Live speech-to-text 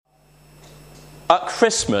At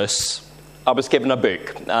Christmas, I was given a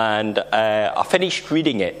book, and I finished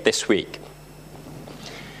reading it this week.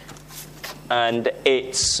 And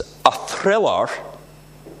it's a thriller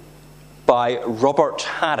by Robert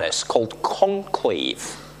Harris called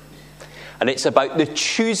Conclave. And it's about the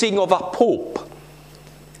choosing of a pope.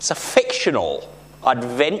 It's a fictional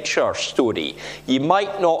adventure story. You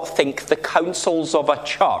might not think the councils of a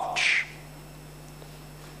church,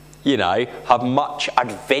 have much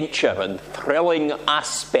adventure and thrilling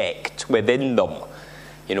aspect within them.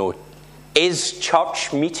 Is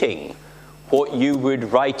church meeting what you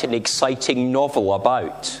would write an exciting novel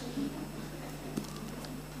about?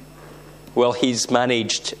 Well, he's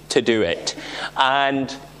managed to do it.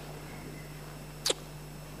 And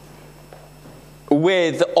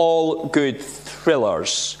with all good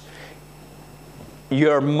thrillers,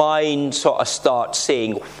 your mind sort of starts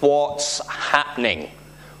saying, what's happening?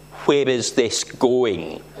 Where is this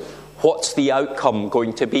going? What's the outcome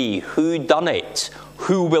going to be? Who done it?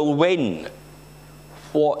 Who will win?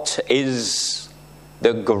 What is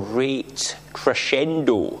the great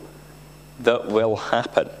crescendo that will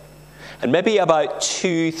happen? And maybe about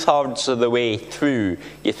 2/3 of the way through,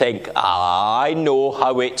 you think, I know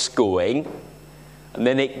how it's going. And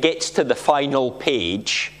then it gets to the final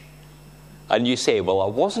page, and you say, well, I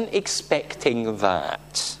wasn't expecting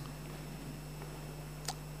that.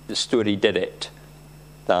 The story did it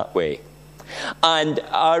that way. And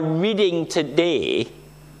our reading today,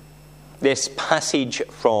 this passage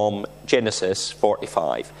from Genesis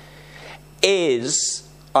 45, is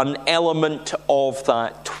an element of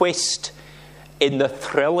that twist in the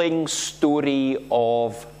thrilling story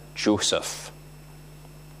of Joseph.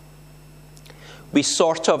 We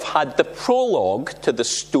sort of had the prologue to the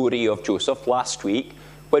story of Joseph last week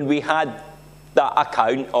when we had that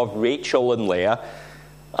account of Rachel and Leah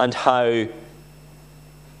and how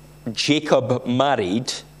Jacob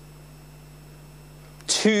married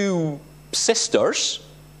two sisters,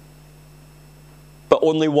 but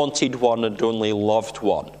only wanted one and only loved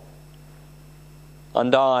one.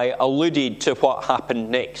 And I alluded to what happened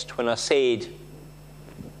next when I said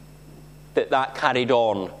that carried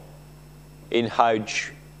on in how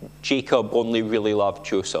Jacob only really loved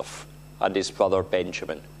Joseph and his brother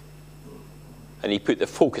Benjamin. And he put the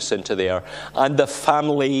focus into there. And the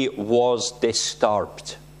family was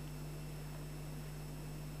disturbed.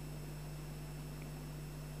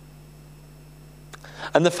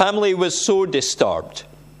 And the family was so disturbed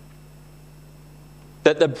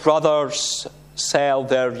that the brothers sell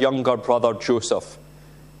their younger brother Joseph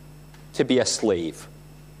to be a slave.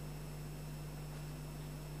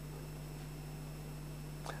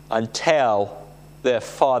 And tell their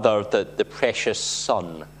father that the precious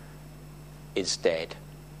son is dead.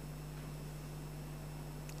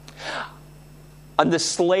 And the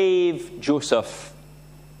slave Joseph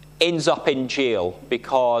ends up in jail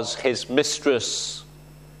because his mistress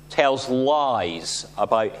tells lies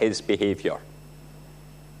about his behavior.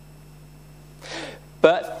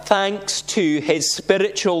 But thanks to his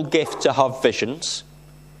spiritual gift to have visions,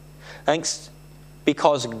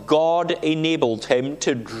 because God enabled him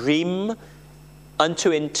to dream and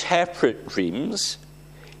to interpret dreams,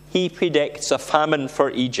 he predicts a famine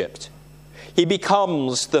for Egypt. He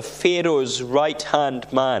becomes the Pharaoh's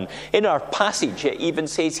right-hand man. In our passage, it even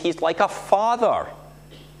says he's like a father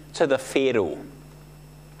to the Pharaoh.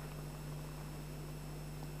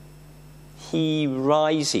 He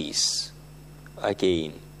rises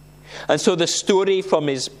again. And so the story from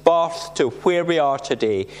his birth to where we are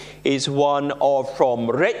today is one of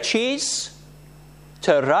from riches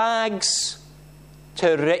to rags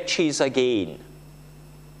to riches again.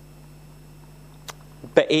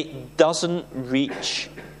 But it doesn't reach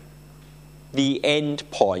the end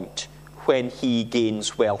point when he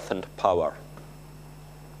gains wealth and power.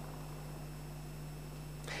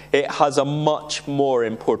 It has a much more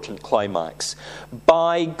important climax.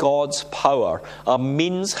 By God's power, a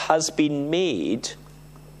means has been made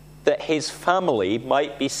that his family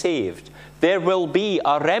might be saved. There will be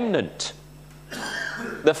a remnant.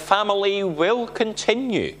 The family will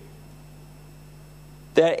continue.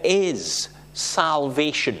 There is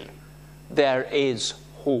salvation. There is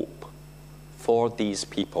hope for these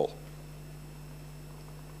people.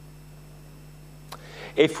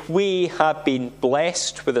 If we have been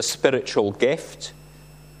blessed with a spiritual gift,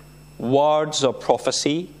 words of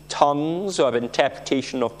prophecy, tongues or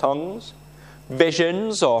interpretation of tongues,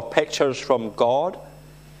 visions or pictures from God,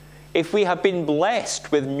 if we have been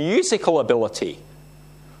blessed with musical ability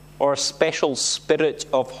or a special spirit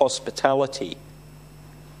of hospitality,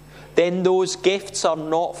 then those gifts are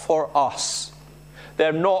not for us.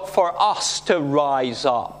 They're not for us to rise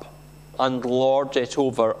up and lord it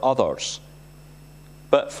over others,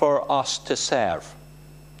 but for us to serve,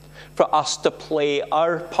 for us to play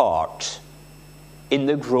our part in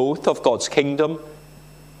the growth of God's kingdom,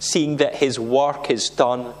 seeing that his work is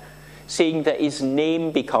done, seeing that his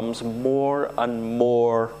name becomes more and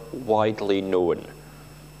more widely known.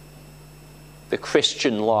 The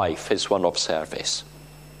Christian life is one of service.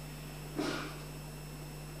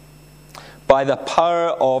 By the power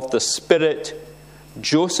of the Spirit,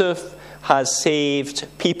 Joseph has saved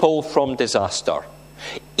people from disaster.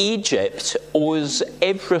 Egypt owes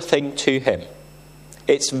everything to him.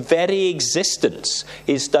 Its very existence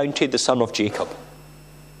is down to the son of Jacob.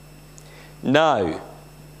 Now,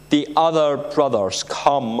 the other brothers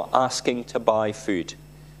come asking to buy food.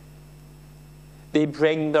 They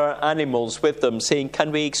bring their animals with them, saying,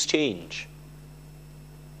 "Can we exchange?"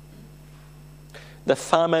 The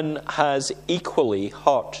famine has equally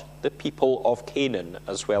hurt the people of Canaan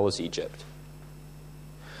as well as Egypt.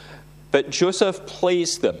 But Joseph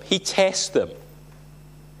plays them, he tests them,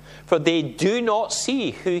 for they do not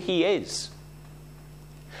see who he is.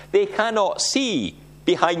 They cannot see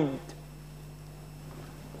behind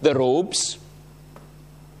the robes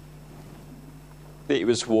that he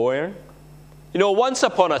was wearing. Once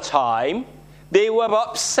upon a time, they were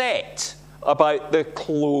upset about the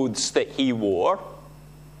clothes that he wore,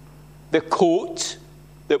 the coat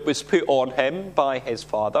that was put on him by his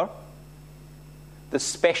father, the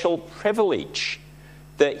special privilege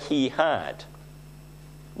that he had.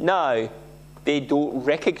 Now, they don't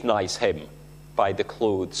recognize him by the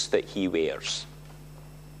clothes that he wears.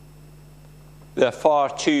 They're far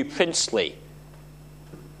too princely.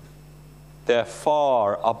 They're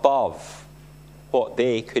far above what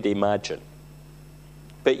they could imagine.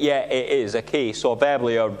 But yet it is a case of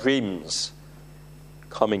earlier dreams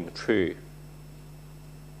coming true.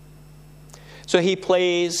 So he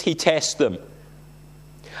plays, he tests them.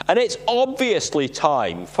 And it's obviously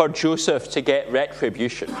time for Joseph to get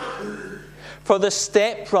retribution. For the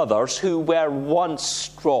stepbrothers who were once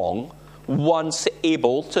strong, once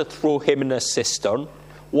able to throw him in a cistern,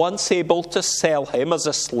 once able to sell him as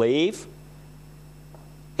a slave,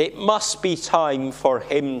 it must be time for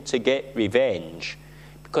him to get revenge,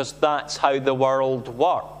 because that's how the world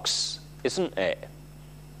works, isn't it?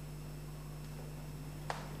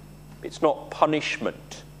 It's not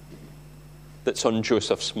punishment that's on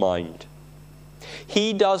Joseph's mind.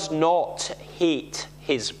 He does not hate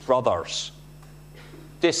his brothers,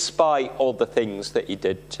 despite all the things that he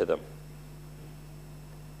did to them.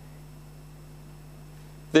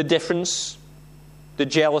 The difference, the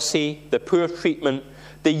jealousy, the poor treatment,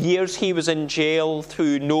 the years he was in jail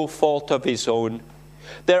through no fault of his own,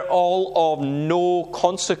 they're all of no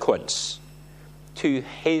consequence to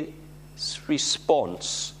his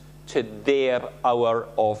response to their hour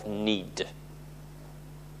of need.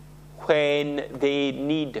 When they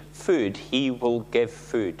need food, he will give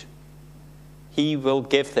food. He will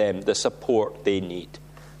give them the support they need.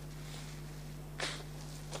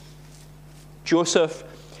 Joseph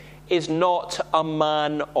is not a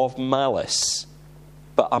man of malice,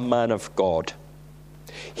 but a man of God.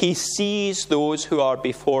 He sees those who are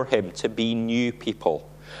before him to be new people.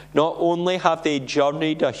 Not only have they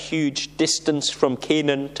journeyed a huge distance from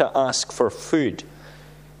Canaan to ask for food,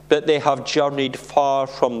 but they have journeyed far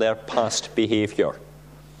from their past behaviour.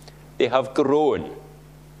 They have grown,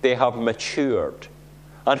 they have matured,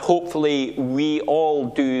 and hopefully we all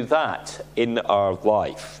do that in our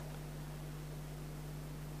life.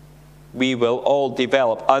 We will all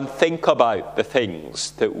develop and think about the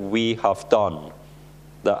things that we have done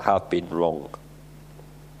that have been wrong.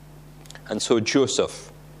 And so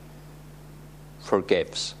Joseph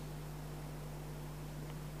forgives.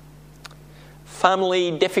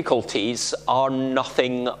 Family difficulties are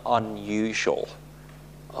nothing unusual,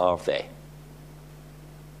 are they?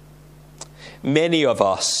 Many of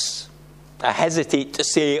us, I hesitate to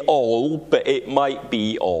say all, but it might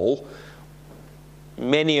be all,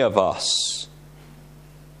 many of us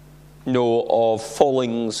know of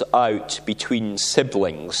fallings out between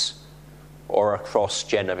siblings or across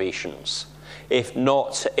generations, if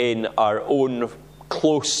not in our own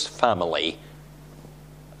close family,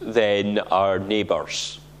 then our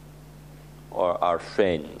neighbours or our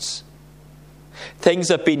friends. Things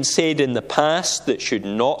have been said in the past that should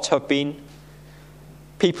not have been.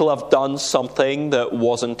 People have done something that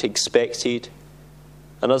wasn't expected.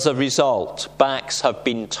 And as a result, backs have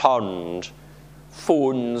been turned,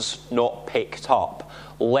 phones not picked up,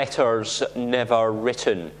 letters never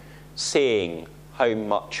written, saying how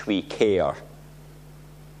much we care.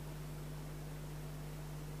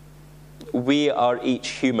 We are each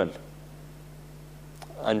human,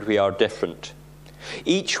 and we are different.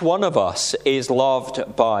 Each one of us is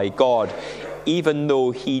loved by God, even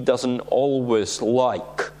though he doesn't always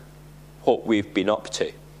like what we've been up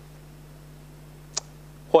to.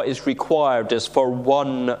 What is required is for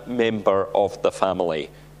one member of the family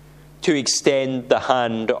to extend the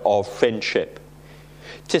hand of friendship,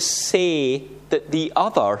 to say that the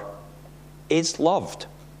other is loved,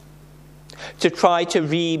 to try to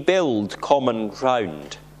rebuild common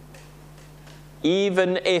ground.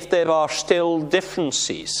 Even if there are still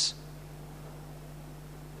differences,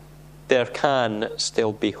 there can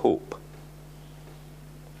still be hope.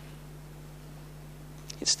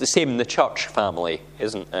 It's the same in the church family,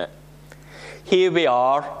 isn't it? Here we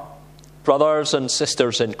are, brothers and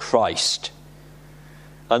sisters in Christ.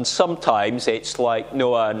 And sometimes it's like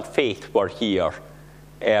Noah and Faith were here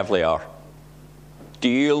earlier. Do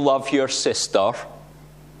you love your sister?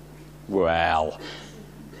 Well,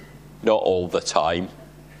 not all the time.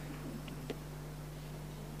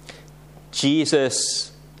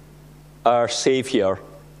 Jesus, our Saviour,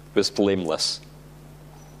 was blameless.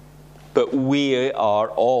 But we are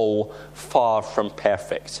all far from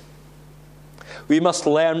perfect. We must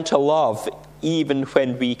learn to love even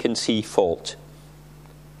when we can see fault.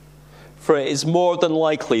 For it is more than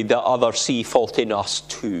likely that others see fault in us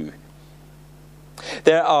too.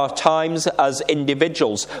 There are times as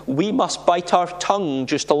individuals we must bite our tongue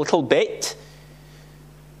just a little bit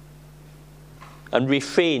and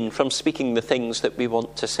refrain from speaking the things that we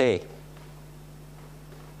want to say.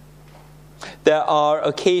 There are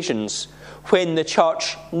occasions when the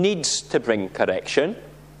church needs to bring correction,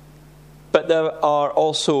 but there are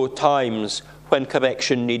also times when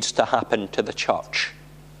correction needs to happen to the church,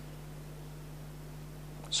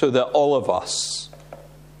 so that all of us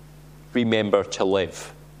remember to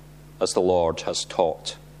live as the Lord has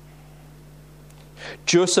taught.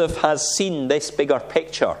 Joseph has seen this bigger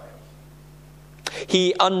picture.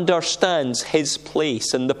 He understands his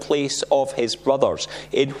place and the place of his brothers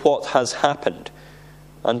in what has happened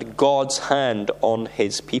and God's hand on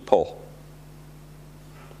his people.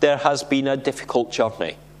 There has been a difficult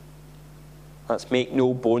journey. Let's make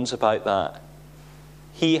no bones about that.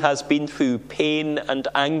 He has been through pain and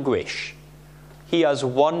anguish. He has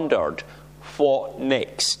wondered, what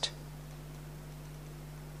next?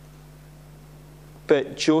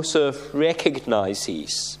 But Joseph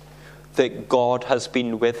recognizes that God has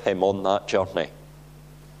been with him on that journey.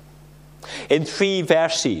 In 3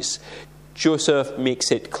 verses, Joseph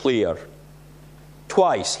makes it clear.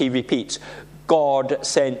 Twice he repeats, God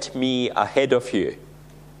sent me ahead of you,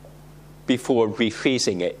 before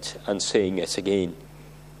rephrasing it and saying it again.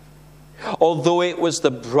 Although it was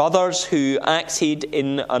the brothers who acted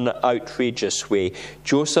in an outrageous way,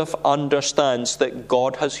 Joseph understands that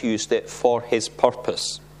God has used it for his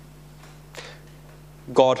purpose.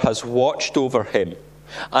 God has watched over him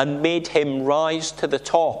and made him rise to the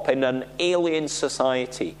top in an alien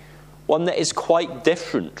society, one that is quite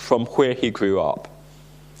different from where he grew up.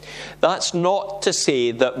 That's not to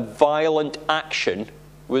say that violent action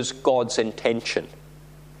was God's intention,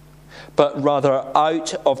 but rather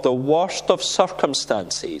out of the worst of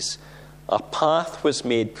circumstances, a path was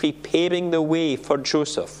made preparing the way for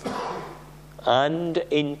Joseph and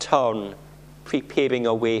in turn preparing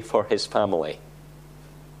a way for his family.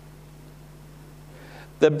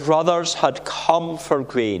 The brothers had come for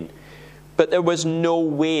grain, but there was no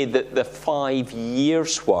way that the 5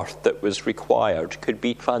 years' worth that was required could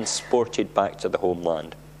be transported back to the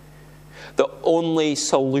homeland. The only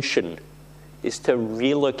solution is to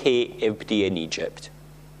relocate everybody in Egypt,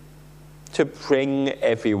 to bring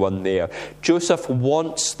everyone there. Joseph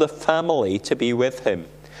wants the family to be with him,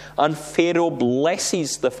 and Pharaoh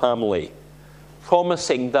blesses the family,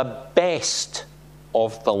 promising the best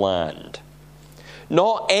of the land.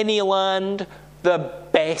 Not any land, the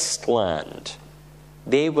best land.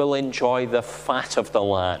 They will enjoy the fat of the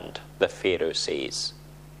land, the Pharaoh says.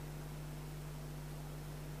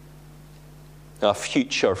 A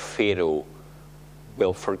future Pharaoh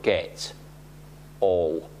will forget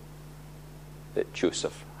all that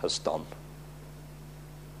Joseph has done.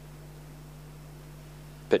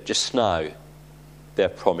 But just now, they're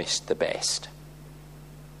promised the best.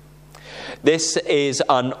 This is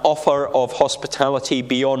an offer of hospitality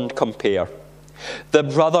beyond compare. The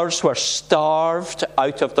brothers were starved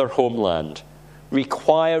out of their homeland,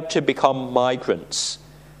 required to become migrants,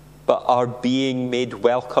 but are being made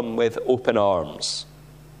welcome with open arms.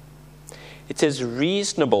 It is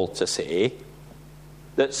reasonable to say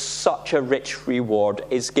that such a rich reward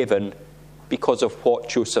is given because of what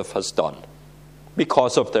Joseph has done,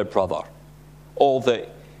 because of their brother, all that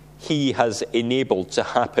he has enabled to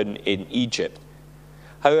happen in Egypt.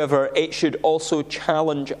 However, it should also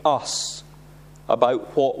challenge us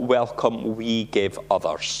about what welcome we give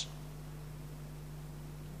others.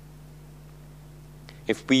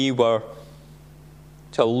 If we were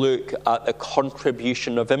to look at the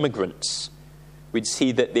contribution of immigrants, we'd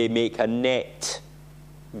see that they make a net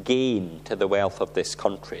gain to the wealth of this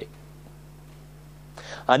country.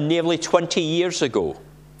 And nearly 20 years ago,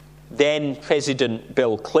 then President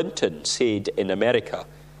Bill Clinton said in America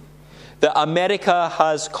that America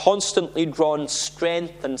has constantly drawn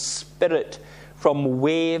strength and spirit from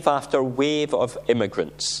wave after wave of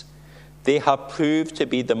immigrants. They have proved to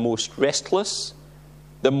be the most restless,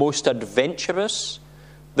 the most adventurous,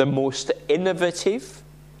 the most innovative,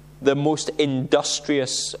 the most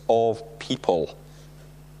industrious of people.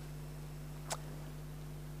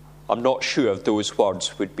 I'm not sure if those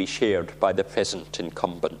words would be shared by the present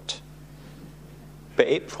incumbent, but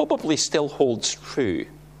it probably still holds true.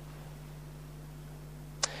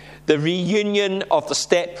 The reunion of the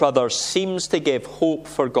stepbrothers seems to give hope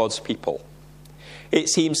for God's people. It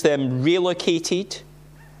seems them relocated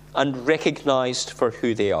and recognised for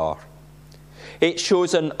who they are. It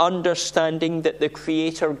shows an understanding that the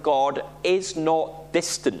Creator God is not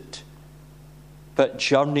distant, but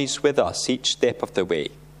journeys with us each step of the way.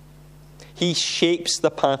 He shapes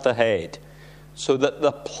the path ahead so that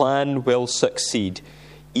the plan will succeed,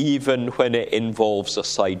 even when it involves a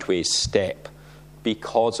sideways step,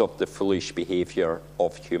 because of the foolish behaviour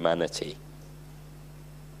of humanity.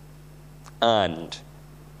 And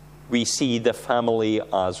we see the family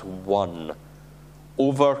as one,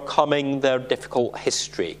 overcoming their difficult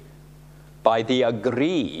history by the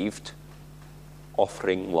aggrieved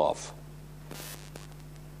offering love.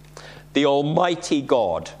 The Almighty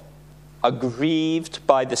God, aggrieved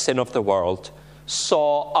by the sin of the world,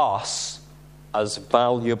 saw us as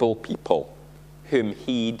valuable people whom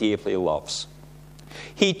he dearly loves.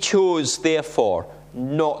 He chose, therefore,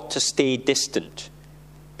 not to stay distant,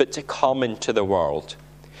 but to come into the world.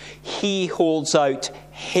 He holds out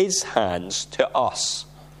his hands to us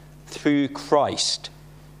through Christ,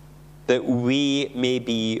 that we may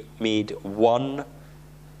be made one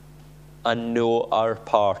and know our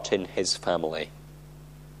part in his family.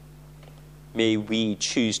 May we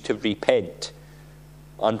choose to repent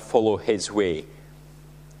and follow his way,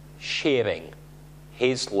 sharing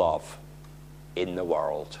his love in the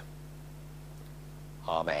world.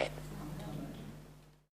 Amen.